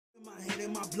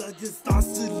Hitting my blood just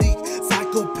starts to leak.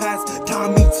 Psychopaths tie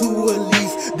me to a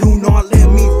leash. Do not let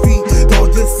me free.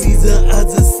 Don't just see the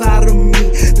other side of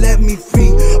me. Let me free.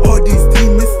 All these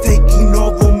demons taking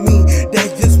over me.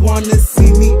 They just wanna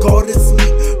see me go to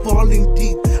sleep. Falling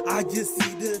deep. I just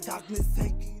see the darkness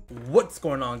taking. What's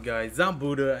going on, guys? I'm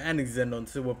Buddha and Xenon.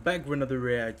 So we're back with another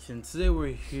reaction. Today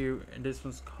we're here and this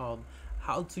one's called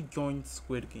How to Join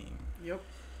Squid Game. Yep.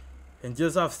 And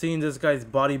just off seeing this guy's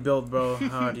body build, bro, I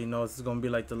already know this is gonna be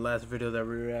like the last video that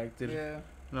we reacted. Yeah. You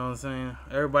know what I'm saying?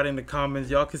 Everybody in the comments,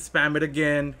 y'all can spam it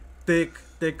again.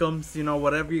 Thickums, you know,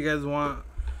 whatever you guys want.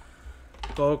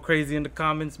 Go crazy in the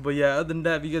comments. But yeah, other than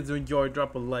that, if you guys enjoy,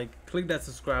 drop a like. Click that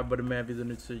subscribe button, man, if you're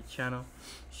new to the channel.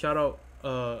 Shout out,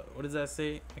 what does that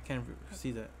say? I can't see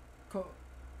that.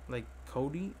 Like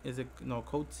Cody? Is it, no,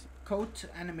 Kotte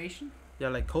animation? Yeah,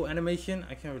 like Kotte animation.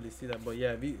 I can't really see that, but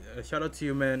yeah, shout out to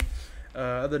you, man.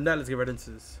 Other than that, let's get right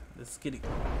into this. Let's get it.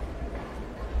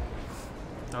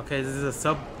 Okay, this is a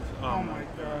sub. Oh my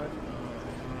god.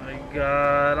 Oh my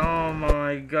god. Oh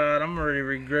my god. I'm already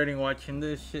regretting watching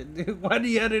this shit, dude. Why do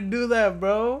you have to do that,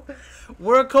 bro?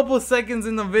 We're a couple seconds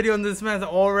in the video and this man's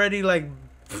already like.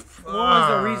 What was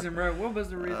the reason, bro? What was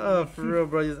the reason? For real,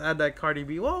 bro. Just add that Cardi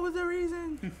B. What was the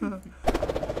reason?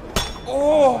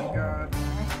 Oh my god.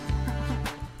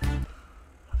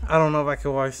 I don't know if I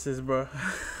can watch this, bro.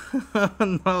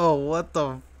 No, what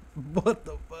the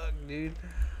fuck, dude?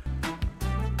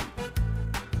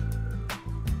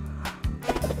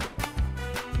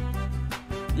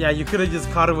 Yeah, you could have just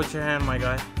caught it with your hand, my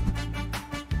guy.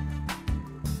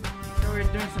 So we're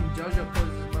doing some JoJo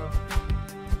poses, bro.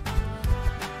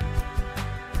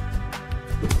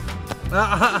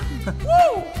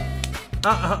 Woo!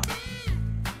 Oh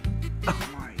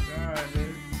my god,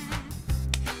 dude.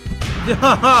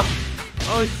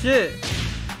 Oh shit.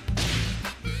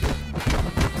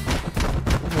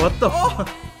 What the fuck?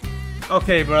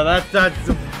 Okay, bro, that's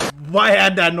why I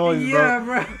had that noise, bro. Yeah,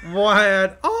 bro. Why I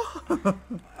had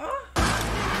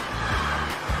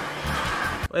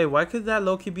Wait, why could that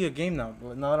low-key be a game now?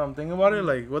 Now that I'm thinking about it,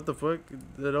 like, what the fuck?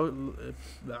 I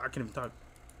can't even talk.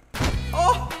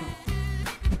 Oh!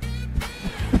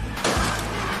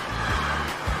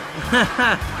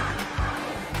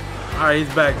 Alright,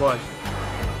 he's back, watch.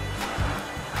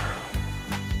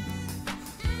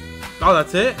 Oh,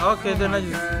 that's it? Okay, then I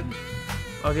just... God.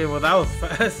 Okay, well, that was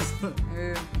fast.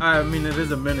 Yeah. I mean, it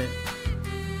is a minute.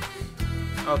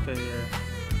 Okay, yeah.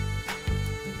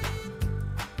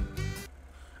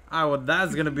 Alright, well,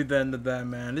 that's gonna be the end of that,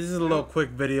 man. This is a little quick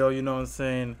video, you know what I'm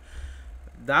saying?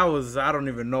 That was, I don't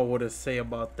even know what to say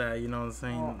about that, you know what I'm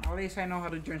saying? Well, at least I know how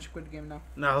to join Squid Game now.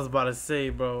 I was about to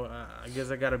say, bro, I guess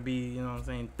I gotta be, you know what I'm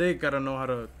saying, thick. I don't know how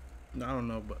to, I don't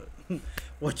know, but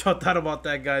what y'all thought about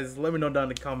that, guys? Let me know down in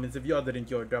the comments. If y'all did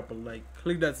enjoy, drop a like.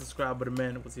 Click that subscribe button,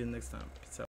 man. We'll see you next time. Peace out.